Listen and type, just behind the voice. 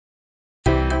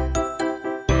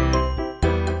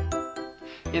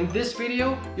In this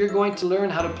video, you're going to learn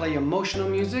how to play emotional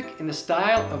music in the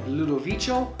style of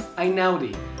Ludovico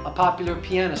Einaudi, a popular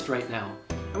pianist right now.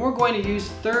 And we're going to use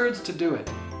thirds to do it.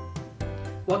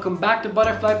 Welcome back to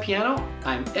Butterfly Piano.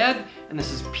 I'm Ed, and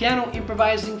this is Piano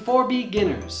Improvising for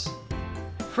Beginners.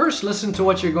 First, listen to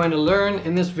what you're going to learn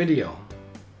in this video.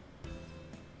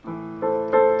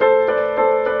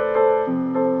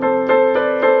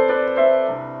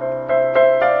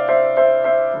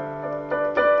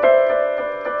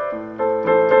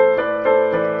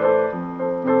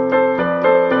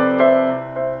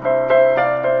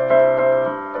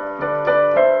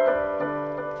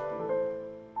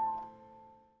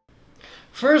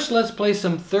 First, let's play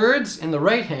some thirds in the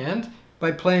right hand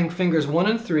by playing fingers 1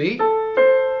 and 3,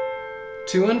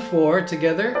 2 and 4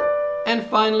 together, and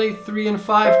finally 3 and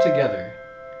 5 together.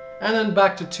 And then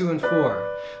back to 2 and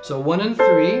 4. So 1 and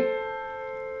 3,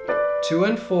 2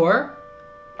 and 4,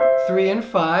 3 and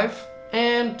 5,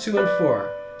 and 2 and 4.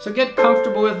 So get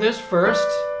comfortable with this first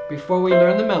before we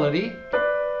learn the melody.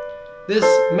 This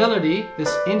melody,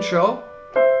 this intro,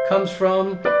 comes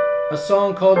from a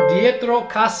song called Dietro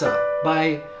Casa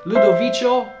by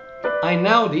Ludovico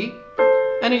Einaudi,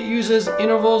 and it uses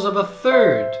intervals of a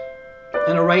third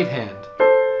in a right hand.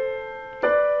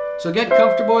 So get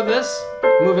comfortable with this,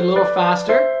 move it a little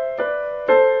faster.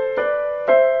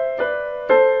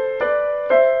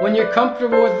 When you're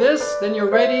comfortable with this, then you're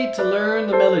ready to learn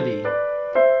the melody.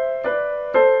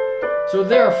 So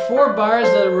there are 4 bars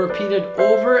that are repeated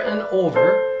over and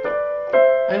over,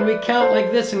 and we count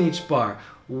like this in each bar.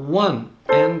 1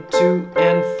 and 2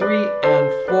 and 3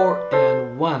 and 4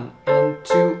 and 1 and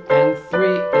 2 and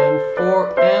 3 and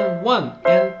 4 and 1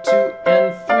 and 2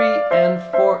 and 3 and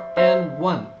 4 and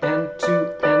 1 and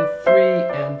 2 and 3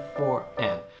 and 4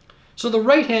 and. So the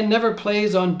right hand never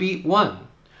plays on beat 1.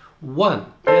 1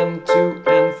 and 2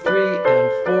 and 3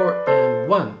 and 4 and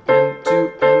 1 and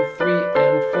 2 and 3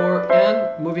 and 4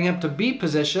 and moving up to B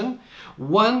position.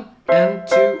 1 and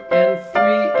 2 and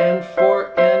 3 and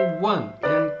 4 and 1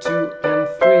 and 2 and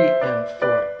 3 and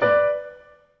 4 and.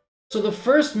 So the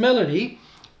first melody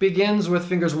begins with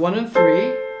fingers 1 and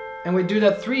 3, and we do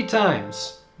that 3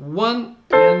 times. 1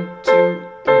 and 2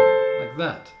 and, like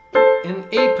that, in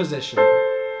A position.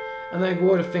 And then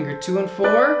go to finger 2 and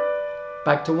 4,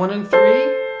 back to 1 and 3,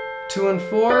 2 and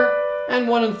 4, and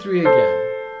 1 and 3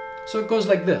 again. So it goes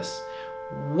like this.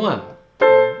 1 and 2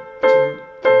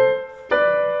 and 3.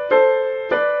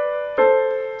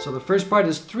 So the first part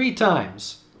is 3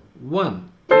 times.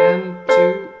 1 and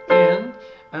 2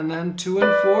 and then 2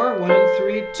 and 4, 1 and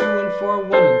 3, 2 and 4,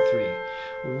 1 and 3.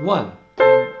 1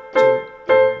 and 2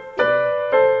 and 3.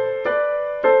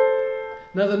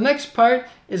 Now the next part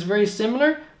is very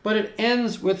similar, but it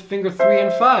ends with finger 3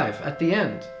 and 5 at the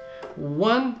end.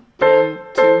 1 and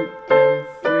 2 and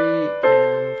 3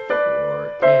 and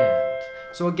 4 and.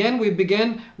 So again, we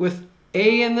begin with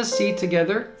A and the C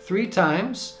together 3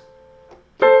 times.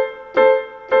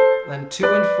 Then 2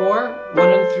 and 4, 1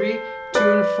 and 3, 2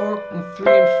 and 4, and 3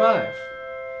 and 5.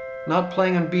 Not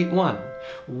playing on beat 1.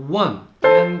 1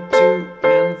 and 2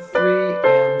 and 3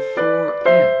 and 4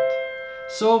 and.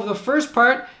 So the first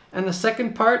part and the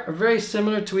second part are very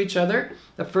similar to each other.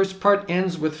 The first part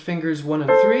ends with fingers 1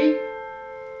 and 3,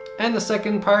 and the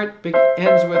second part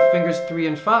ends with fingers 3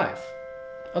 and 5.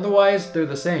 Otherwise, they're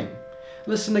the same.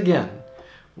 Listen again.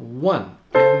 1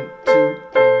 and 2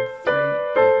 and 3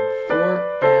 and 4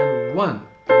 and 1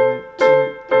 and 2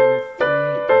 and 3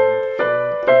 and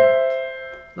 4 and.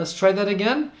 Let's try that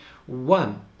again.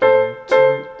 1 and 2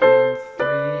 and 3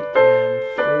 and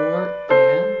 4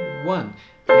 and 1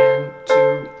 and 2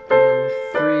 and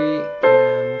 3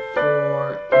 and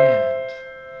 4 and.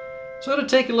 So it'll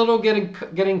take a little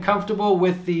getting comfortable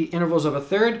with the intervals of a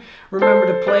third. Remember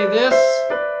to play this.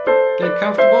 Get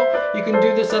comfortable. You can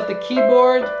do this at the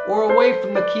keyboard or away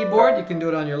from the keyboard. You can do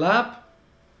it on your lap,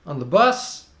 on the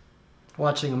bus,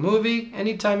 watching a movie,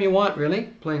 anytime you want really,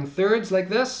 playing thirds like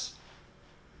this.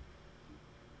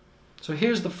 So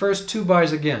here's the first 2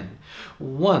 bars again.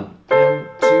 1 and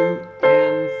 2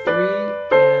 and 3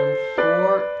 and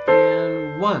 4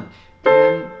 and 1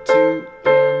 and 2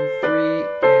 and 3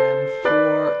 and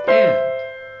 4 and.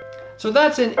 So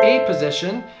that's in A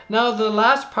position. Now the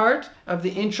last part of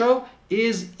the intro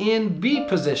is in B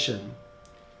position.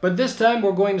 But this time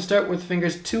we're going to start with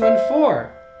fingers 2 and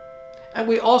 4. And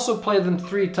we also play them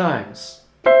 3 times.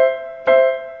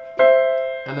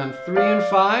 And then 3 and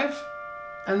 5.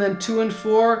 And then 2 and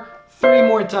 4, 3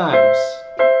 more times.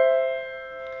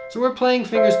 So we're playing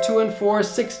fingers 2 and 4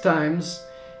 6 times.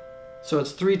 So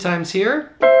it's 3 times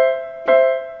here,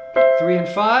 3 and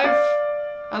 5,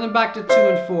 and then back to 2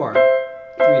 and 4,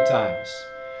 3 times.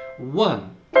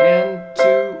 1 and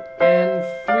 2 and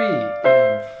 3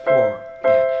 and 4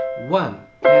 and 1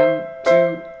 and 2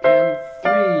 and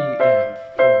 3 and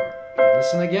 4. And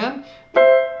listen again.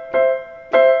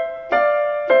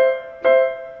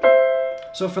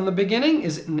 So from the beginning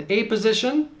is in A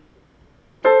position.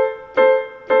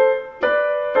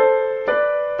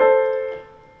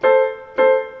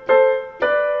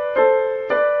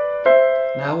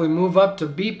 Now we move up to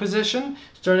B position,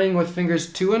 starting with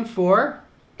fingers 2 and 4.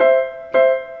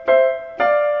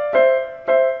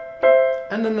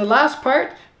 And then the last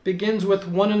part begins with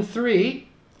 1 and 3,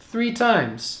 3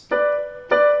 times.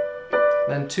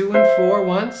 Then 2 and 4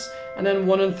 once, and then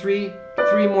 1 and 3,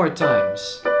 3 more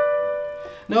times.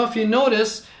 Now if you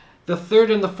notice, the third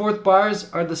and the fourth bars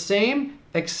are the same,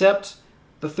 except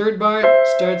the third bar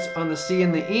starts on the C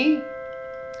and the E,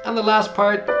 and the last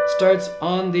part starts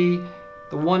on the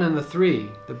 1 and the 3,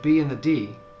 the B and the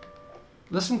D.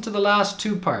 Listen to the last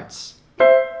two parts.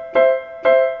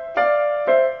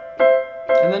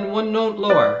 And then one note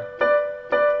lower.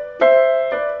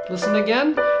 Listen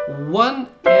again. 1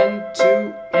 and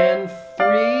 2 and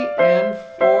 3 and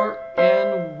 4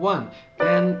 and 1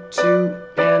 and 2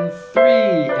 and 3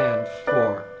 and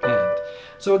 4 and.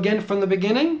 So again from the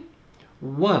beginning.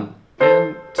 1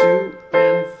 and 2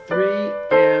 and 3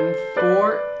 and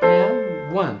 4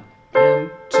 and 1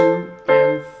 and 2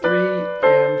 and 3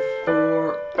 and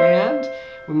 4 and.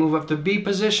 We move up to B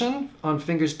position on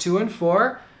fingers 2 and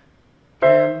 4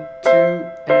 and 2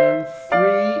 and 3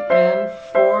 and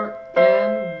 4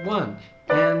 and 1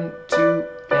 and 2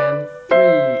 and 3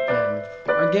 and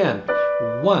 4. Again,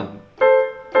 1.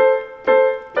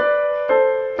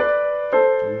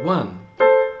 1,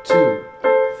 2,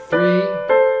 3,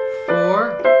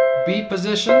 4. B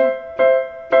position.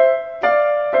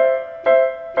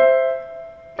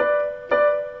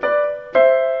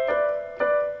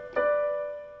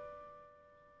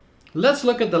 Let's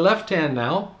look at the left hand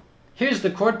now. Here's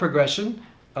the chord progression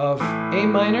of A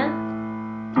minor,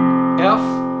 F,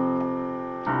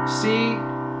 C,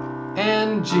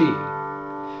 and G.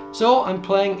 So I'm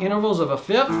playing intervals of a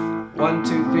fifth, 1,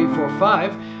 2, 3, 4,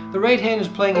 5. The right hand is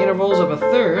playing intervals of a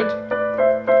third.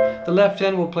 The left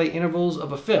hand will play intervals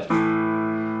of a fifth.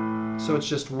 So it's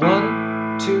just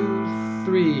 1, 2,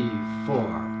 3, 4.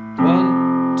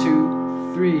 1,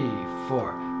 2, 3,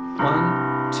 4.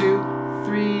 1, 2,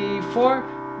 3, 4.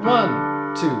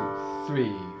 1, 2,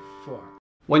 3, 4.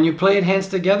 When you play it hands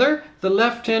together, the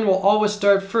left hand will always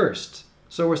start first.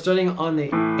 So we're starting on the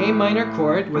A minor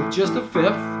chord with just a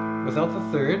fifth, without the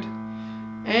third.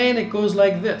 And it goes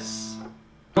like this.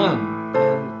 1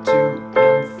 and 2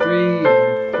 and 3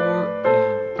 and 4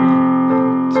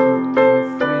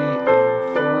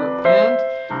 and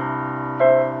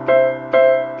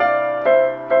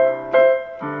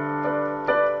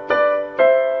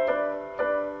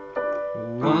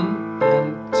 1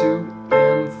 and 2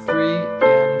 and 3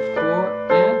 and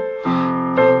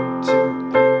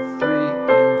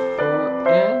 4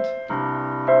 and.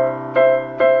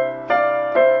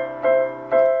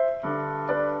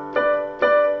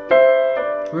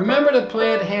 Remember to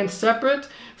play it hands separate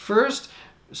first,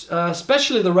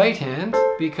 especially the right hand,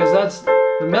 because that's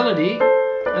the melody,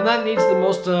 and that needs the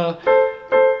most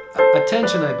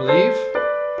attention, I believe.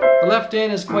 The left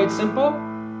hand is quite simple.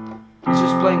 It's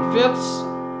just playing fifths.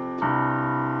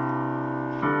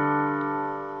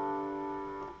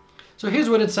 So here's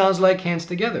what it sounds like hands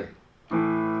together.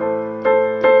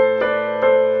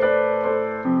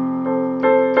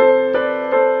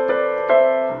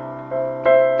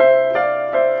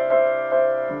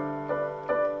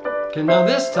 Okay, now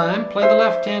this time, play the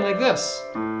left hand like this.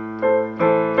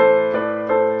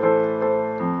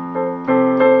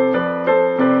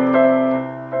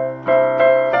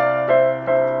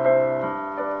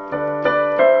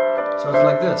 So it's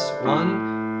like this.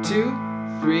 1, 2,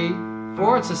 3,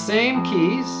 4. It's the same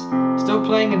keys. Still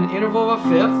playing in an interval of a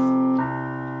fifth.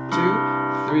 2,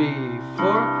 3, 4.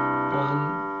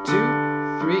 1,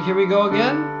 2, 3. Here we go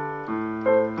again.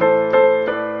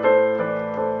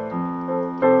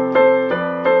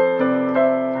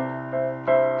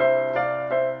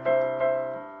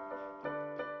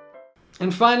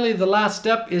 And finally, the last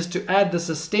step is to add the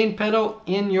sustain pedal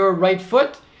in your right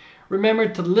foot. Remember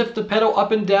to lift the pedal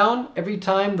up and down every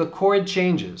time the chord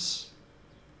changes.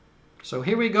 So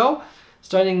here we go,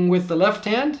 starting with the left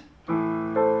hand. So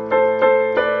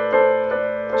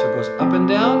it goes up and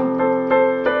down,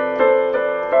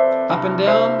 up and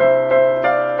down,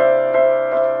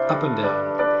 up and down.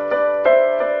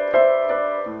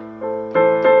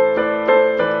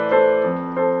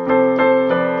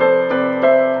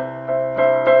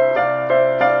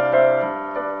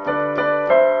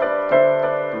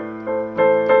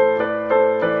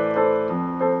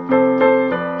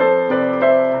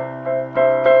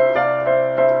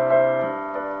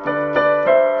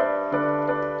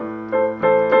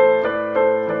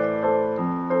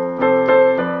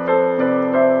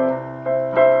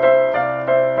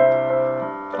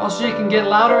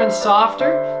 louder and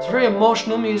softer. It's very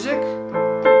emotional music.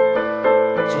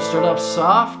 So start off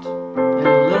soft and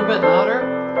a little bit louder.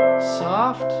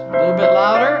 Soft, a little bit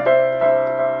louder.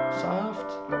 Soft,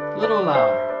 a little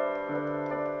louder.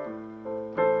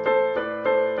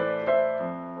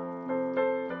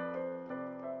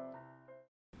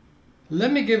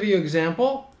 Let me give you an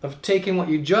example of taking what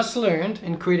you just learned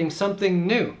and creating something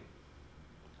new.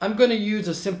 I'm going to use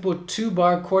a simple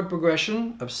 2-bar chord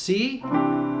progression of C,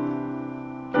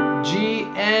 G,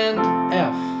 and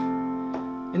F.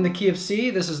 In the key of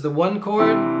C, this is the 1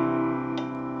 chord,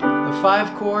 the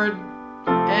 5 chord,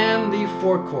 and the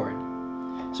 4 chord.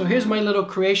 So here's my little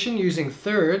creation using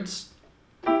thirds.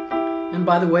 And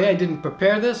by the way, I didn't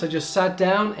prepare this, I just sat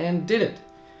down and did it.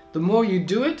 The more you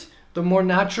do it, the more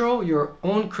natural your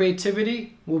own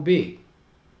creativity will be.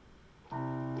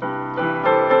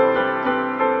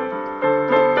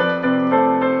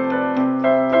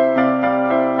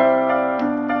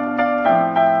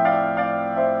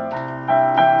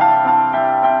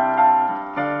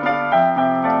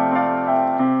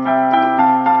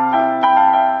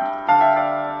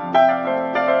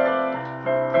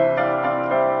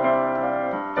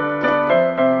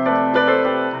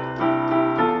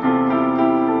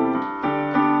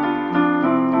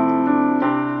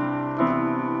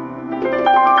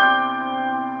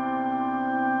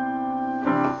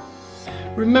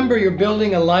 Remember, you're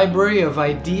building a library of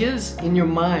ideas in your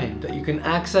mind that you can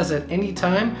access at any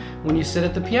time when you sit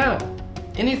at the piano.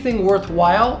 Anything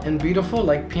worthwhile and beautiful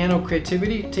like piano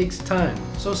creativity takes time,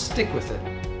 so stick with it.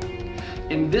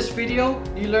 In this video,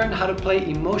 you learned how to play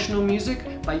emotional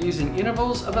music by using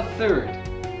intervals of a third.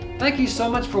 Thank you so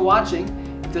much for watching.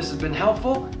 If this has been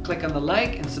helpful, click on the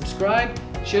like and subscribe,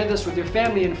 share this with your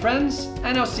family and friends,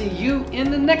 and I'll see you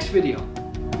in the next video.